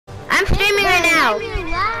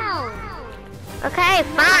Okay,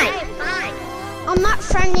 fine. I'm not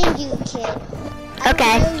friending you, kid.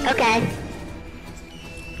 Okay.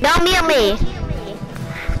 Don't mute me.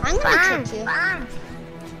 I'm gonna kick you.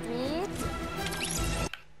 Me?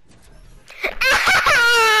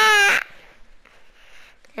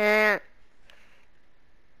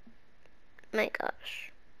 My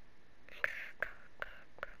gosh.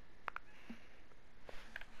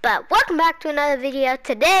 But welcome back to another video.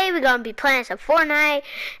 Today we're gonna be playing some Fortnite,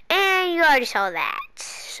 and you already saw that.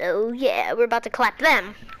 So yeah, we're about to clap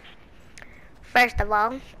them. First of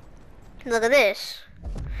all, look at this.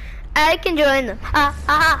 I can join them. Ha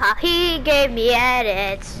ha ha ha. He gave me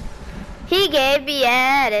edits. He gave me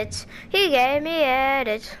edits. He gave me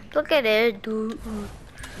edits. Look at it, dude. Woo!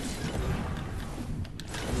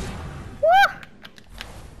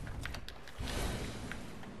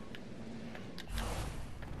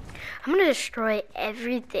 I'm gonna destroy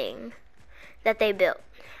everything that they built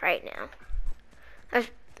right now.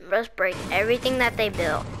 Let's break everything that they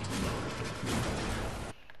built.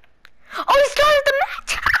 Oh, he started the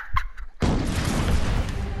match!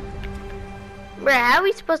 Bruh, how are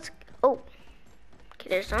we supposed to... Oh. Okay,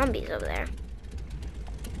 there's zombies over there.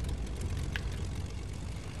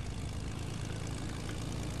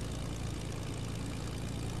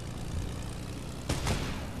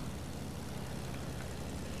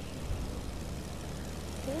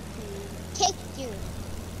 Kick you.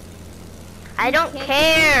 I don't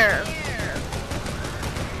care.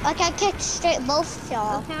 Like I kicked straight both of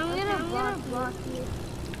y'all. Okay, I'm gonna block you.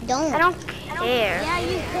 Don't. I don't care. Yeah,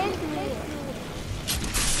 you kicked me.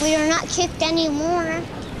 We are not kicked anymore.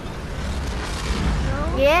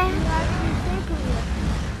 No? Yeah? You actually kicked me.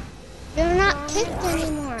 You're not kicked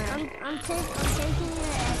anymore. I'm taking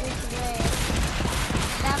your edits away.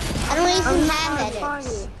 I don't even have Party.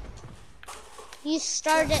 edits. You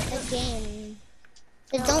started the game.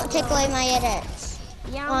 So don't take away my edits.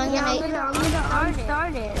 Yeah, I'm I'm gonna gonna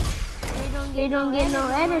unstart it. They don't get no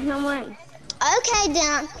edits no more. Okay,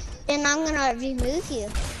 then I'm gonna remove you.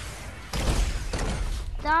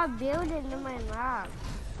 Stop building in my lab.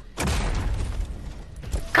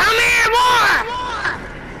 Come here, boy!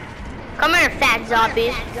 Come here, fat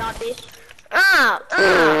zombies.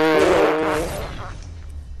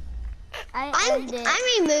 I'm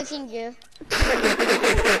removing you.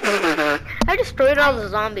 I destroyed all the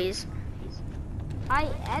zombies.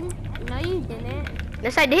 No, you didn't.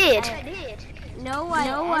 Yes, I did. No,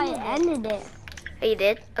 I ended it. Oh, you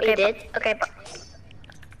did? Okay, Okay.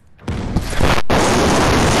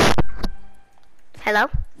 Hello?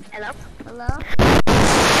 Hello?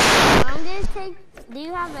 I'm gonna take. Do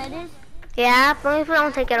you have edits? Yeah, please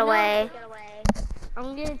don't take it away.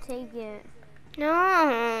 I'm gonna take it.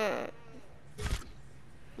 No.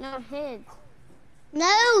 No hits.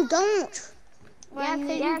 No, don't. Yeah,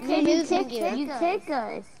 You kick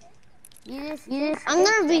us. You just. I'm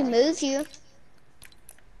gonna remove you.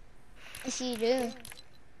 If you do.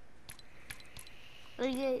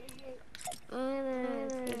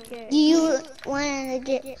 Do you want to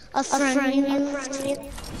get a friend removed?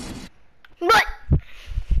 What?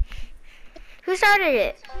 Who started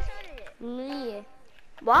it? Me.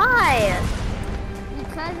 Why?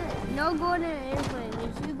 Because no going in an airplane.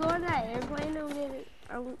 If you go in that airplane, no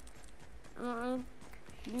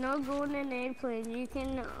going in an airplane. You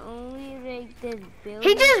can only make this building.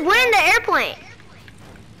 He just went in the airplane.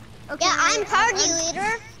 Okay, Yeah, I'm party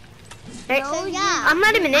leader. Hey, So yeah. I'm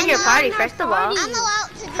not even in your party, first of all. I'm allowed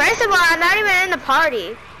to do First of all, I'm not even in the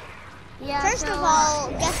party. Yeah, First of all,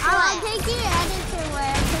 guess I'll what? take your edits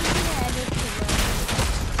away.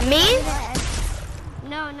 Me?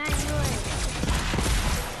 No, not yours.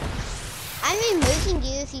 I'm removing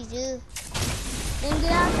you if you do. Then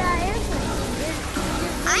get out that airplane.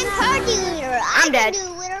 I'm party leader. I I'm dead. can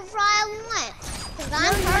do whatever I want. Because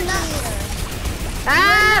I'm party leader.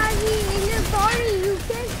 Ah! In your party, you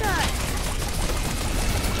kicked us.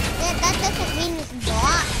 Yeah, that doesn't mean it's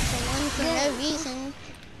blocked for no reason.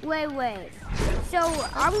 Wait. So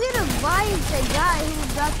I'm gonna buy the guy who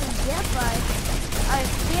got to give us a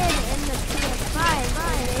skin in the PS5.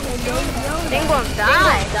 They gonna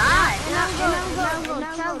die. And I'm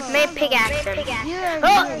gonna tell him. Make pickaxe him. You're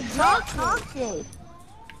Oh! toxic.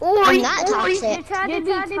 I'm not toxic. You're trying to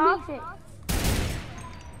be toxic.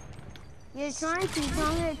 You're trying to. So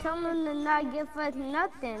I'm gonna tell him to not give us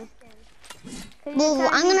nothing. Well,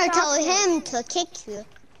 I'm gonna tell him to kick you.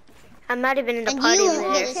 I'm not even in the And party you won't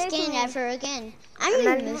leader. get a skin ever again. I'm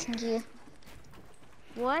removing you.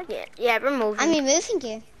 What? Yeah, remove I'm him. removing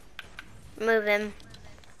you. Remove him.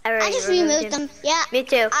 I already just removed him. them. Yeah. Me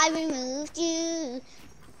too. I removed you.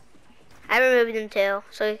 I removed him too,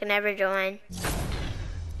 so he can never join.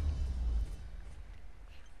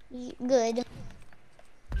 Good.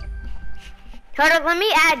 Hold up, let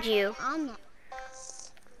me add you. I'm not.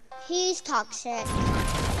 He's toxic.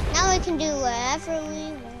 Now we can do whatever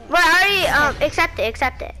we want. Well, I already accept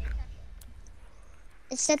it.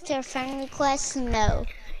 Accept your friend request? No.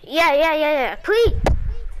 Yeah. Please.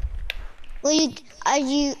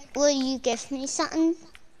 Will you give me something?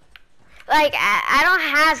 Like I don't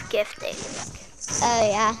have gifting. Oh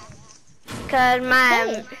yeah. Cause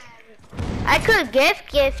Hey. I could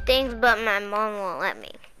gift giftings, but my mom won't let me.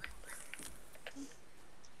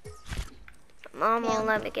 Mom won't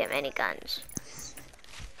let me get any guns.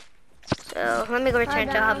 So let me go return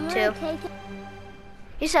to hub 2.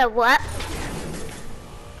 You said what?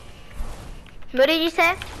 What did you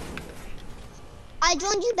say? I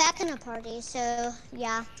joined you back in a party, so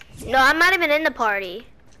yeah. No, I'm not even in the party.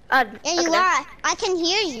 Yeah, you are. I can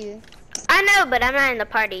hear you. I know, but I'm not in the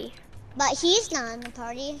party. But he's not in the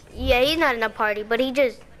party. Yeah, he's not in the party, but he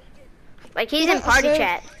just he's in party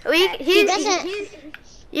chat. He doesn't.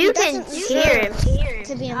 You can hear him.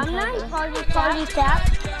 To be in I'm not in party chat.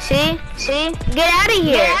 See? Get out of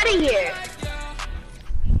here.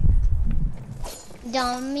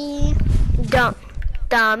 Dummy.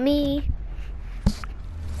 Dummy.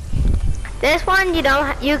 This one you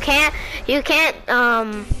can't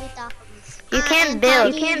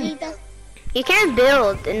build. You can't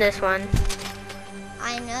build in this one.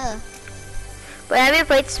 I know. But have you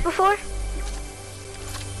played this before?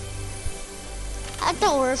 I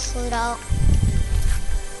don't work food out.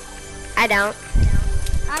 I don't.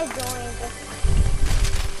 I joined.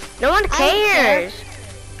 No one cares.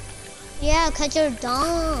 Yeah, cause you're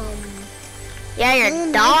dumb. Yeah,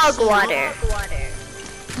 you're dog water.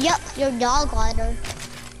 Yep, you're dog water.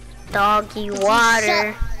 Doggy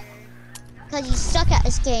water. Cause you suck at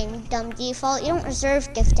this game, dumb default. You don't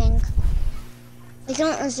deserve gifting. You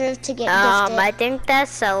don't deserve to get gifted. I think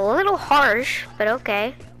that's a little harsh, but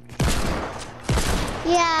okay.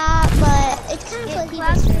 Yeah, but it's kind of what he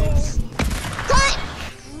deserves. What?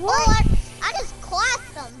 What? I just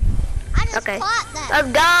clapped them. I just clapped them.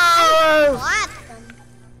 Let's go! I just clapped them.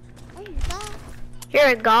 Oh my god. You're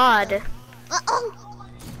a god. Oh.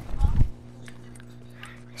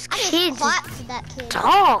 This I just kid's clapped that kid.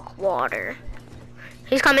 dog water.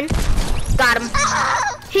 He's coming. Got him.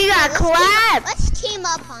 He got clapped. Let's team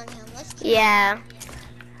up on him.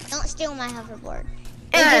 Don't steal my hoverboard.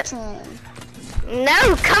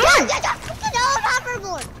 No, come on. Get the freaking old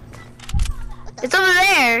hoverboard. It's over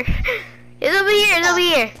there. It's over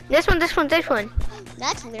here. This one.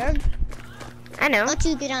 That's weird. I know. Don't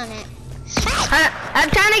you get on it. Hey! I'm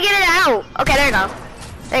trying to get it out. Okay, there you go. Oh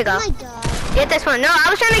my god. Get this one. No, I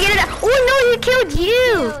was trying to get it out. Oh no, he killed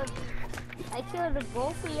you. I killed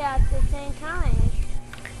both of you at the same time.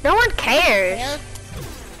 No one cares.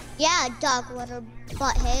 Yeah, dog water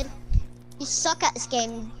butthead. You suck at this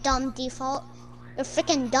game, dumb default. You're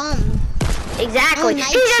freaking dumb. Exactly. He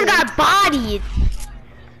just got bodied.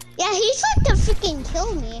 Yeah, he tried to freaking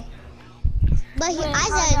kill me. But I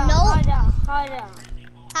said no. Hold on.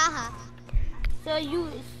 Haha. So you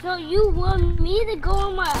want me to go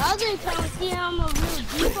on my other account and see I'm a real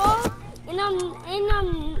default? I'm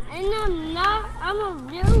a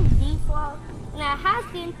real default. And I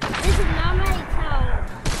Haskins, this is not my account.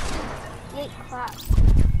 Get clapped.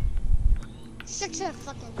 Shut your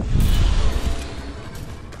fucking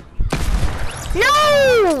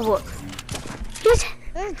No!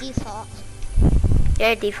 You're default.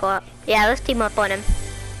 You're default. Yeah, let's team up on him.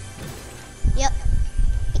 Yep.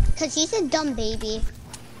 Cause he's a dumb baby.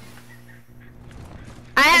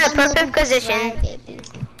 I have a perfect position.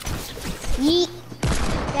 Yeet.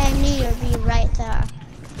 Yeah, I knew you'd be right there.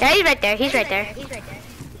 Yeah, he's right there.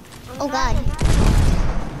 Oh god.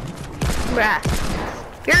 Bruh.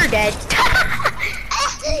 You're dead.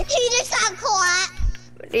 He just got clapped.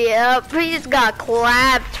 Yep, he just got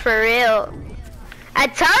clapped for real. I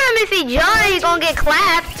told him if he joined, he's gonna get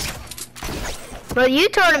clapped. Well, you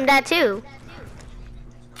told him that too.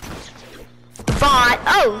 Bot.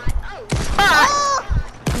 Oh.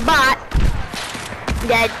 Bot.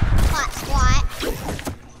 Dead. Hot squat.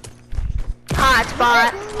 Hot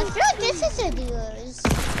spot. I feel like this is a duos.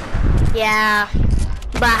 Yeah.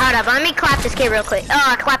 But hold up, let me clap this kid real quick. Oh,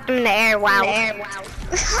 I clapped him in the air. Wow.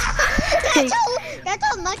 That's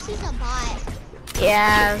how much he's a bot.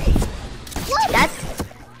 Yeah. What?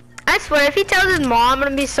 I swear, if he tells his mom, it's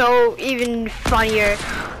gonna be so even funnier.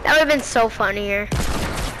 That would have been so funnier.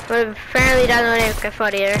 But apparently doesn't make it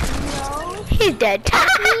funnier. No. He's dead.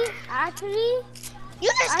 Actually, You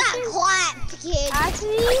just got clapped, kid.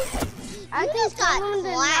 I just got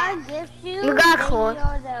clapped. You got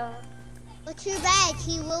clapped. But too bad,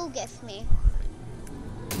 he will gift me.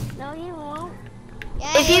 No, he won't.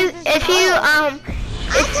 Yeah, If you I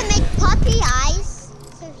can make puppy eyes,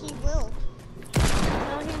 so he will.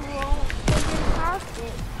 No, he won't. Because you're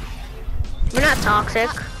toxic. we're not toxic.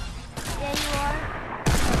 Yeah, you are.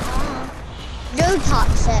 You're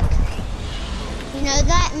toxic. You know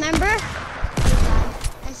that, remember? I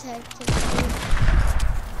said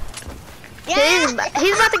He's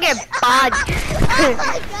about to get bogged. Oh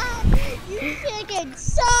my god! You freaking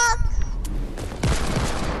suck!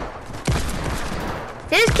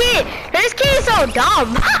 This kid is so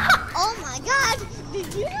dumb. Oh my god!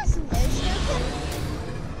 Did you just miss him?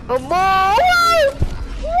 Oh, whoa.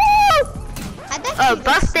 I bet Oh, you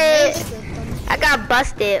busted. just no-scoped him. I got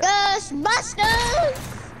busted. Ghostbusters!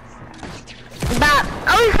 But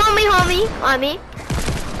homie on me.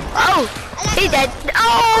 Oh, he dead.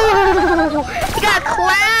 Oh, he got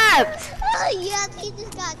clapped. Oh yeah, he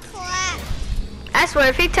just got clapped. I swear,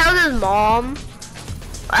 if he tells his mom.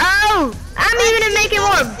 Oh, I'm even gonna make it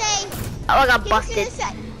more. Oh, I got busted.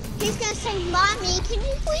 He's gonna say, Mommy, can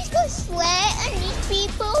you please go sweat on these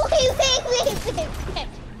people?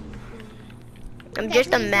 I'm That's just what he's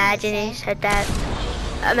gonna imagining he say. said that.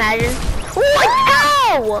 Imagine. What?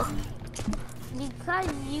 No! Because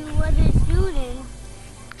you wasn't shooting.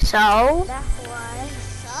 So? That's why.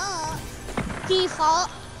 Suck. Default.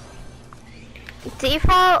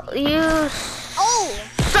 Default, you Oh!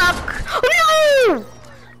 suck. Oh, no!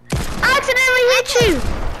 I accidentally hit you.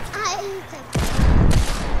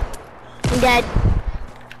 I'm dead.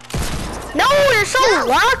 No, you're so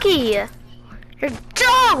lucky. You're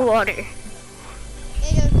dog water.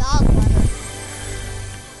 You're dog water.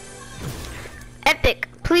 Epic,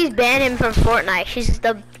 please ban him from Fortnite. He's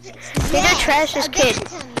the trashiest kid.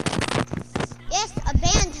 Yes,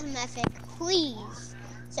 abandon him, Epic, please.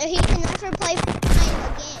 So he can never play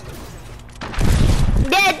Fortnite again.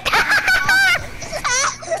 Dead.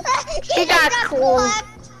 He got cool.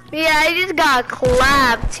 Yeah, he just got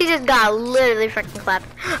clapped. He just got literally freaking clapped.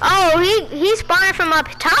 Oh, he spawned from up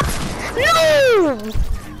top? No!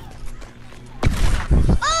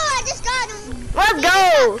 Oh, I just got him. Let's He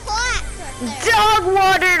go. just got clapped right there. Dog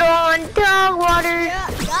watered on. Dog water.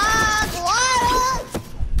 Dog water.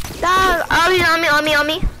 Dog. Oh, he's on me. On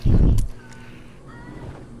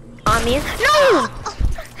me. No!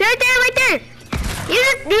 Right there. You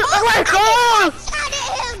oh, go! Shot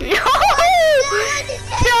at him. No!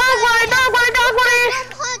 Dog water.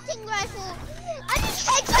 Hunting rifle. I just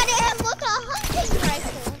headshot at him with a hunting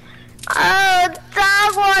rifle. Oh,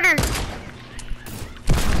 dog water.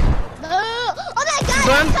 Oh my god,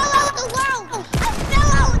 Burn. I fell out of the world. I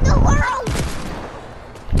fell out of the world.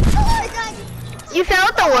 Oh my god. You fell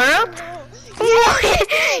out the world?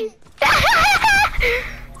 Yes,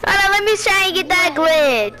 Hold on, let me try and get that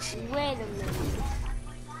glitch. Wait a minute.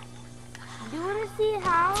 Do you want to see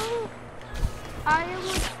how I am a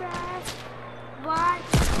trash bot?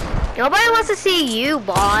 Nobody wants to see you,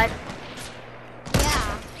 bot.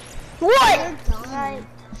 yeah. What? You're dumb.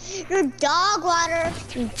 You're dog water.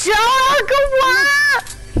 Dog what?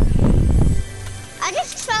 I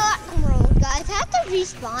just fell out the world, guys. I have to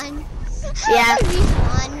respawn. I Yeah. have to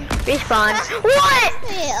respawn. Respawn. What?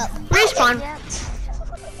 Yeah. Respawn.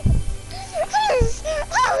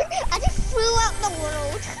 I just flew out the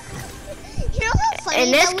world. You know how funny And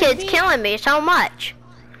this that would kid's be? killing me so much.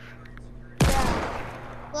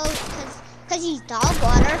 Well, cause he's dog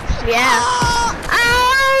water. Yeah. Oh!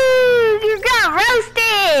 Oh, you got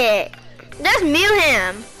roasted. Just mute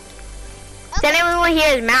him. Then everyone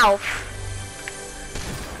hear his mouth.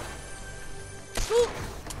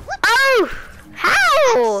 Oh,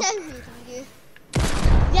 how? I'm so muting you.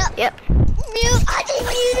 Yep. Yep. Mute. I just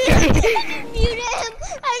muted him.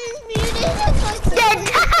 I just muted him. Dead.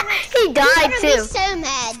 He died He's gonna too. be so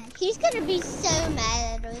mad. He's gonna be so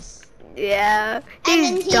mad at us. Yeah. And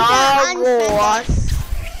then He's he's dog gonna unfriend lost.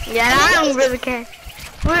 us. Yeah, I don't really care.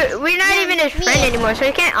 We're not even his me. friend anymore, so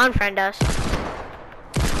he can't unfriend us.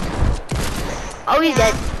 Oh, he's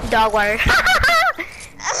Yeah. dead. Dog water.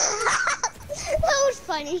 That was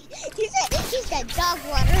funny. He said dog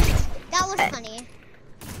water. That was funny.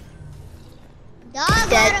 Dog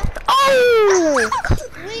Dead. water. Oh!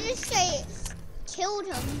 We just say killed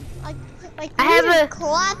him. Like I we have just a-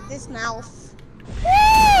 clapped his mouth.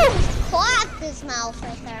 Woo! Clapped his mouth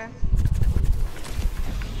right there.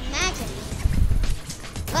 Imagine.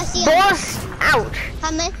 Let's see him. Boss out.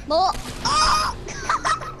 How many more? Oh!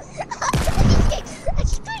 I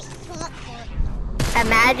just pressed front foot.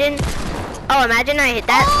 Imagine. Oh, imagine I hit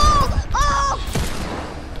that. Oh! Oh!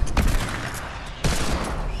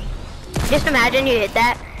 Just imagine you hit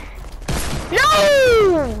that.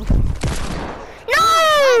 No!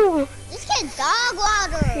 No! This kid's dog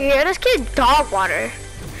water. Yeah, this kid dog water.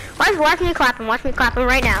 Watch me clap him. Watch me clap him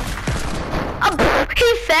right now. Oh,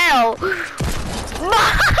 he fell.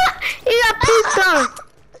 He got pooped on.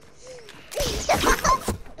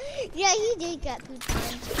 Yeah, he did get pooped on.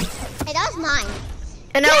 Hey, that was mine.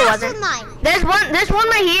 No, yeah, it wasn't. Mine. There's one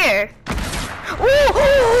right here.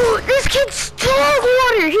 Ooh, this kid's dog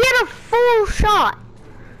water. He had a full shot.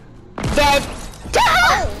 Dead.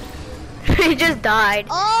 Oh. He just died.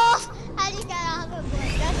 Oh, how do you get out of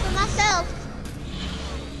it? That's for myself.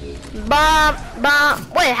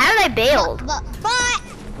 Wait, how did I bail? But.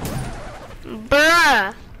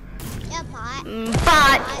 Bruh. Yeah, bot.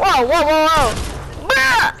 Whoa.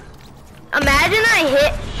 Bruh. Imagine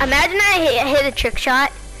I hit a trick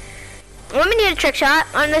shot. Let me need a trick shot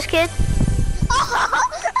on this kid. I'm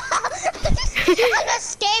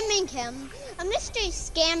just scamming him. I'm just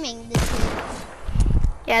scamming this kid.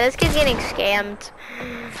 Yeah, this kid's getting scammed.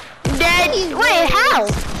 Dead. Wait, how?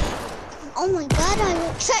 Oh my god, I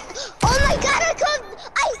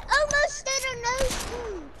almost did a nose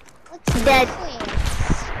scoop. Dead.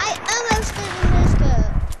 I almost did a nose scoop.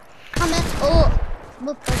 Comment.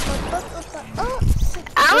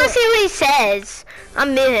 I want to see what he says. I'll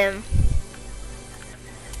mute him.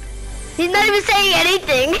 He's not even saying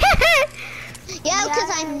anything. Yeah, because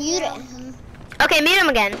I muted him. Okay, mute him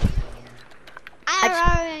again.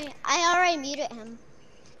 I already muted him.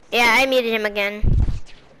 Yeah, I muted him again.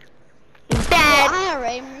 Bad. Well, I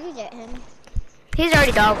already muted him. He's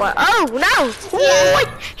already dog water. Oh no! Yeah. What?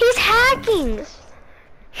 He's hacking.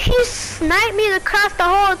 He sniped me across the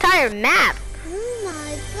whole entire map. Oh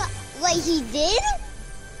my god! Wait, he did?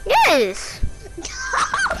 Yes.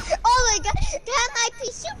 Oh my god! That might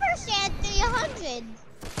be Super Saiyan 300.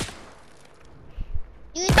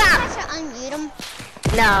 You think I should unmute him?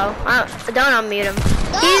 No, don't unmute him.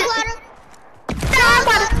 Dog water! Dog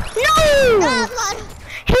water! No! Dog water!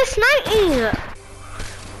 He's sniping!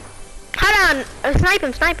 Hold on, snipe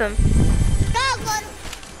him. Dog water!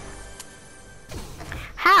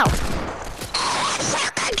 How?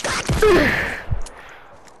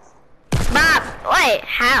 Bob, wait,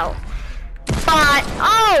 how? But,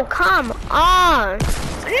 oh, come on.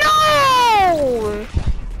 No!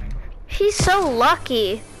 He's so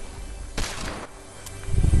lucky.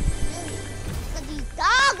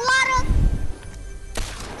 Dog water!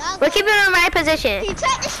 We're keeping him in the right position. He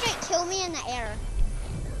tried to straight kill me in the air.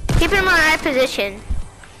 Keep him in the right position.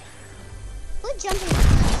 We're jumping.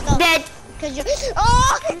 Dead.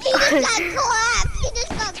 Oh, he just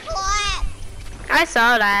got clapped. I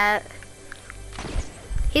saw that.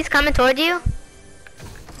 He's coming toward you.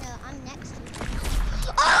 No, I'm next to him.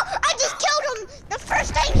 Oh, I just killed him. The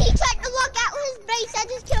first time he tried to look at his base, I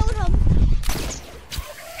just killed him.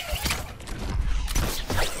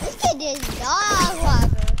 This kid is dog water.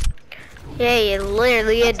 Yeah, you're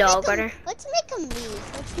literally a dog water. Let's make him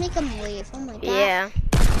leave. Oh my god. Yeah.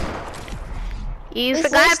 You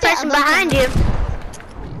forgot a person behind you.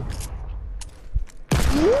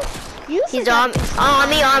 You He's on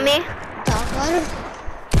me. Dog water.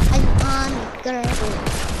 I'm on girl.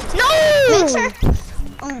 No! Make sure.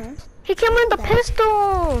 He came with the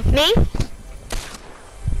pistol. Me?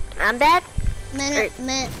 I'm dead. Minute.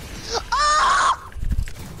 Oh!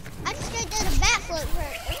 I just did a backflip.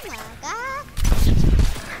 Oh my god.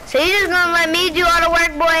 So you're just gonna let me do all the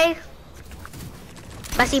work, boy?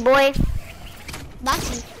 Bussy boy.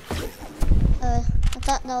 Boxy. I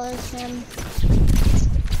thought that was him.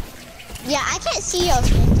 Yeah, I can't see your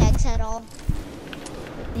skin tags at all.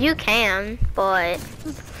 You can, but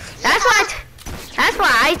that's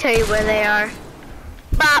why I tell you where they are.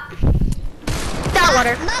 Bop. Dog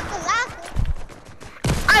water.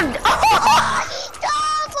 I'm. Oh!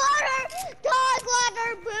 Dog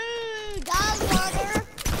water, boo! Dog water.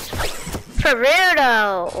 For real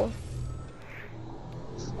though.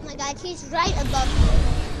 Oh my god, he's right above me.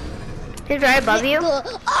 He's right above you?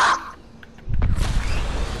 Oh!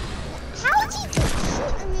 How did he just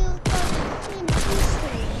shoot me with the pistol?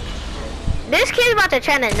 This kid's about to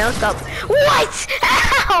try to no-scope. What?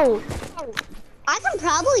 Ow! I can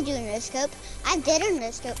probably do a no-scope. I did a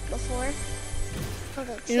no-scope before.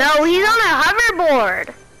 No, he's on a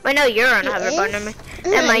hoverboard. Wait, no, you're on a hoverboard.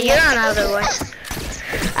 Never mind, you're on a hoverboard.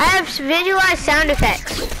 I have visualized sound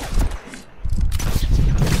effects.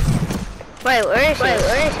 Wait, where is he?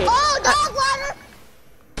 Oh, dog water!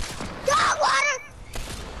 Dog water!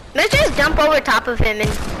 Let's just jump over top of him and...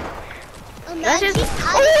 Let's just...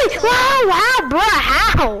 Oh, wow, bro,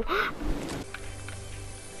 how?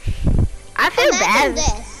 I feel bad.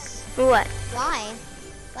 This. What? Why?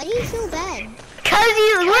 Why do you feel bad? Cause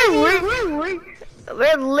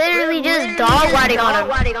we're literally just dog wadding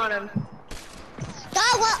on him. Dog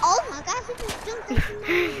what? Oh my gosh, he just jumped into my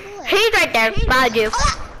bullet. He's right there, behind you.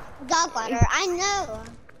 Oh, dog water, I know.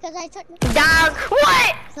 Because I took Dog,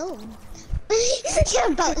 what? Oh.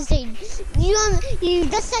 You're about to say, you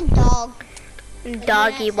just said dog.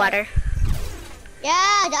 Doggy water.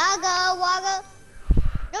 Yeah, doggo, waggo.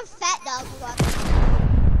 You're fat dog, waggo.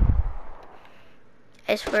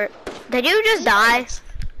 It's for. Did you just die?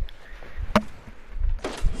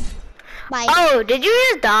 Bye. Oh, did you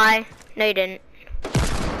just die? No, you didn't.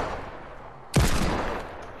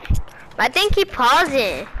 I think he paused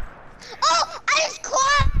it. Oh, I just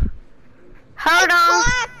caught. Hold on.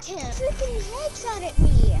 Clocked him. Freaking headshot at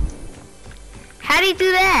me. How do you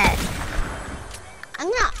do that? I'm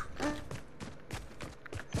not.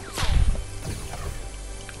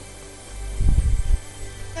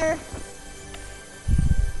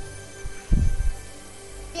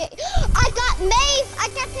 I got Maeve. I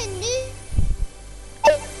got the new.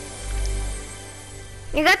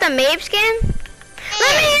 You got the Maeve skin?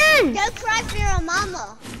 Let me in! Go cry for your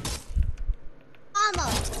mama.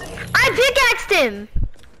 Mama. I pickaxed him!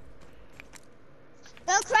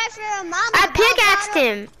 Go cry for your mama. I pickaxed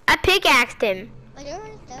him! I pickaxed him. Oh, you're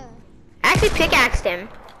right there. I actually pickaxed him.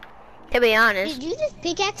 To be honest. Did you just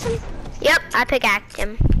pickaxe him? Yep, I pickaxed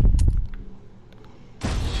him.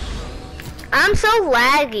 I'm so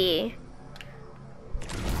laggy.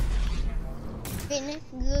 Finish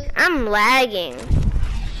good. I'm lagging.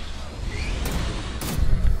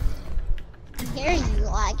 I hear you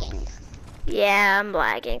lagging. Yeah, I'm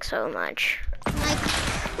lagging so much. Like,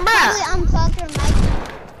 Bruh, probably unplug your mic.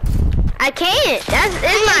 I can't. That's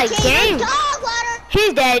in my game. Dog water.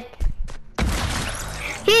 He's dead.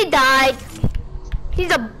 He died.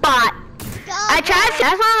 He's a bot. I tried. That's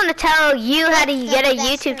why I want to tell you how to get a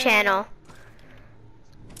YouTube channel.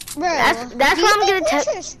 Bro, That's what I'm gonna tell.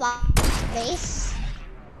 Base?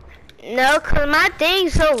 No, cause my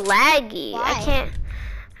thing's so laggy. Why? I can't.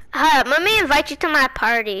 Let me invite you to my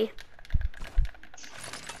party.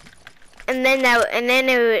 And then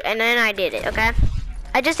I did it. Okay.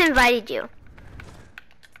 I just invited you.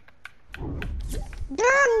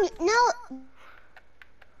 No.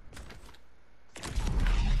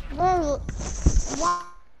 Bro, what?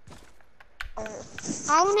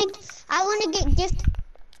 I wanna get gifted.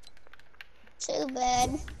 Too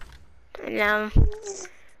bad. No.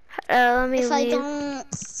 Let me If leave. I don't.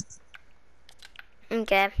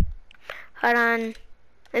 Okay. Hold on.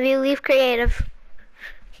 Let me leave creative.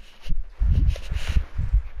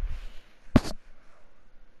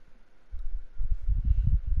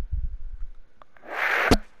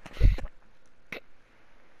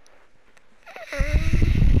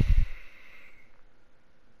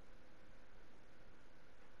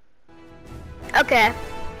 Okay.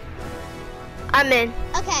 I'm in.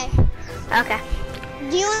 Okay. Okay.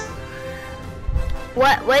 Do you?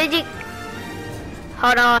 What did you?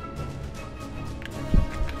 Hold on.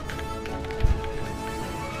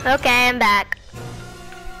 Okay, I'm back.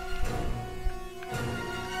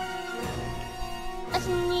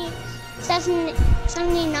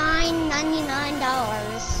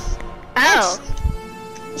 $79.99. Oh.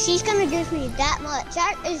 She's gonna give me that much.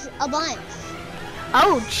 That is a bunch.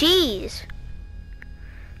 Oh, jeez.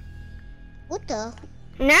 What the?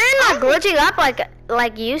 Now you're not glitching up like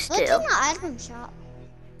you used What's to. in the item shop?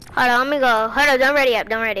 Hold on, let me go. Hold on, don't ready up.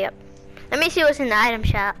 Let me see what's in the item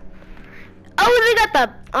shop. Oh, they got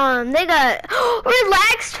they got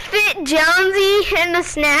Relaxed Fit Jonesy and the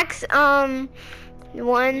snacks,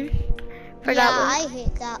 one. Forgot one. I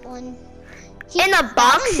hate that one. In the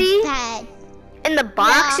boxy? Bad. In the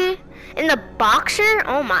boxy? In the boxer?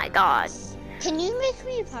 Oh my god. Can you make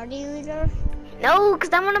me a party leader? No,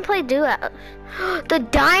 because I want to play duos. The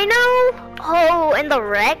Dino? Oh, and the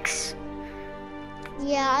Rex?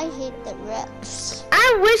 Yeah, I hate the Rex.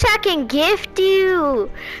 I wish I can gift you.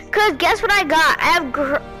 Because guess what I got? I have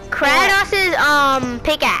Kratos's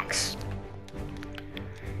pickaxe.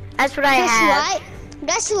 That's what I have.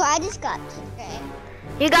 That's who I just got today.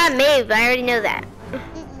 You got Maeve, I already know that.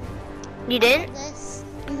 You didn't? This.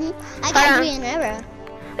 I got green arrow.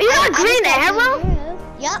 You got green arrow?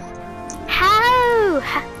 Yep. How? I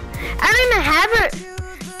don't even have her.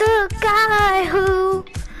 The guy who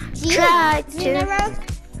tried green to. arrow?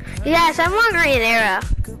 Yes, I want green arrow.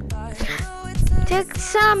 Took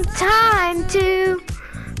some time to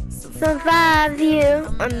survive you.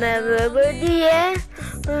 I never would, yeah.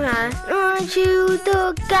 I want you,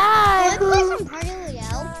 the guy who. Play some Party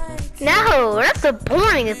Royale? No, that's the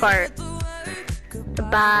boring part.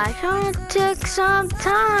 But it took some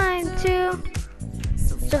time to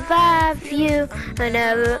survive you. I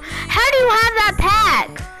never. How do you have that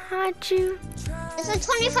pack? How'd you It's a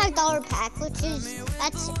 $25 pack,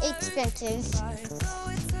 that's expensive.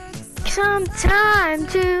 Sometime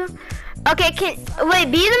to. Okay,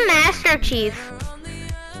 wait, be the Master Chief.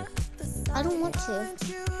 I don't want to.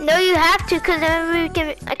 No, you have to, cause then we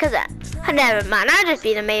can. Never mind. I'll just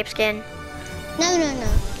be the Mape skin. No.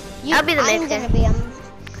 I'll be the Mape skin.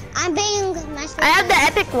 I'm being Master. I have the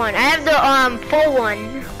epic one. I have the full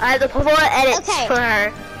one. I have the full edits for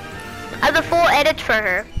her. I have the full edits for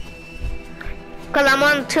her. Cause I'm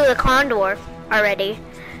on to the Condor already.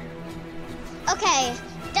 Okay,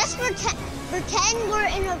 just pretend we're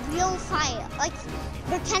in a real fight. Like,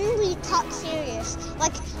 pretend we talk serious.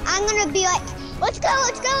 Like, I'm gonna be like, let's go.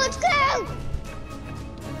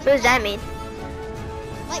 What does that mean?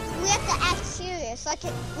 Like, we have to act serious. Like,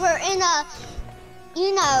 we're in a,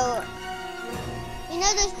 you know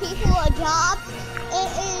those people, a job? It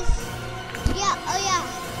is,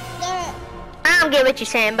 I don't get what you're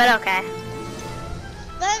saying, but okay.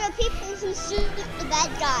 They're the people who shoot the bad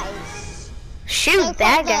guys. Shoot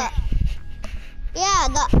bad guys? Yeah,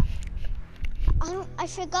 I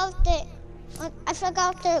forgot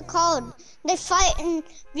what they're called. They fight in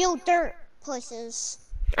real dirt places.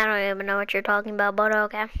 I don't even know what you're talking about, but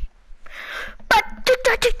okay.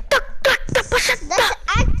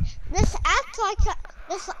 Let's act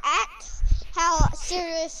how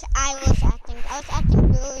serious I was acting. I was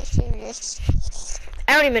acting really serious.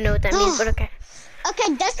 I don't even know what that means, but okay.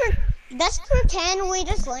 Okay, let's pretend we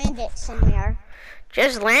just landed somewhere.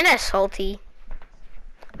 Just land at Salty.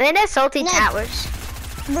 Land at Salty Towers.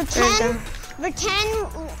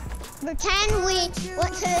 Pretend we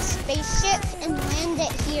went to a spaceship and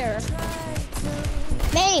landed here.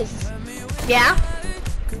 Maeve. Yeah?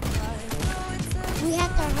 We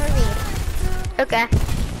have to hurry. Okay.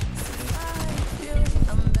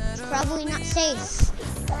 It's probably not safe.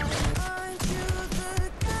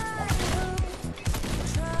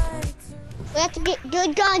 We have to get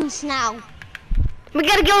good guns now. We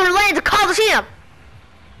gotta go to land the Coliseum.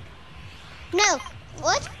 No,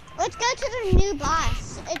 let's go to the new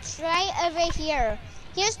boss. It's right over here.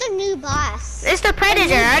 Here's the new boss. It's the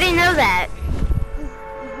Predator. I already know that.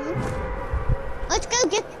 Let's go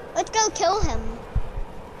kill him.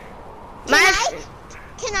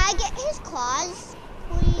 Can I get his claws,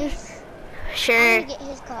 please? Sure. I want to get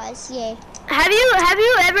his claws. Yeah. Have you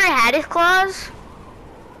ever had his claws?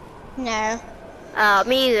 No. Oh,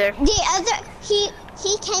 me either. He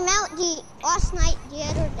came out last night the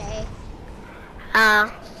other day.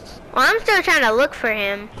 Well, I'm still trying to look for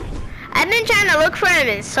him. I've been trying to look for him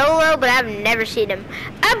in solo, but I've never seen him.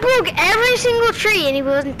 I broke every single tree and he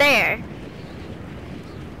wasn't there.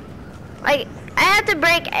 Like, I had to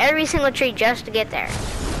break every single tree just to get there.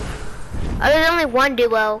 Oh, there's only one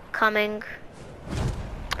duo coming.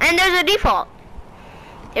 And there's a default.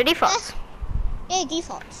 They're defaults. Yeah,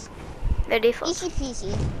 defaults. They're defaults. Easy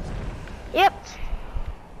peasy. Yep.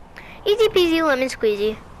 Easy peasy lemon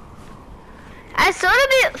squeezy. I sort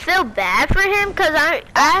of feel bad for him because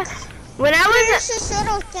when I was There's this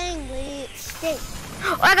little thing we stick.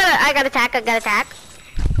 Oh, I got attack. I got attack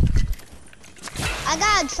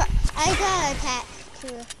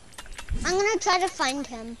too. I'm gonna try to find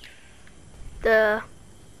him. I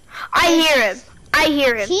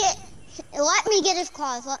hear him. Let me get his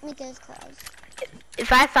claws. If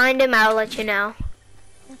I find him, I'll let you know.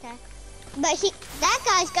 Okay. But that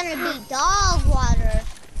guy's gonna be dog water.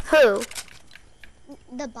 Who?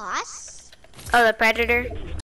 The boss. Oh, the Predator?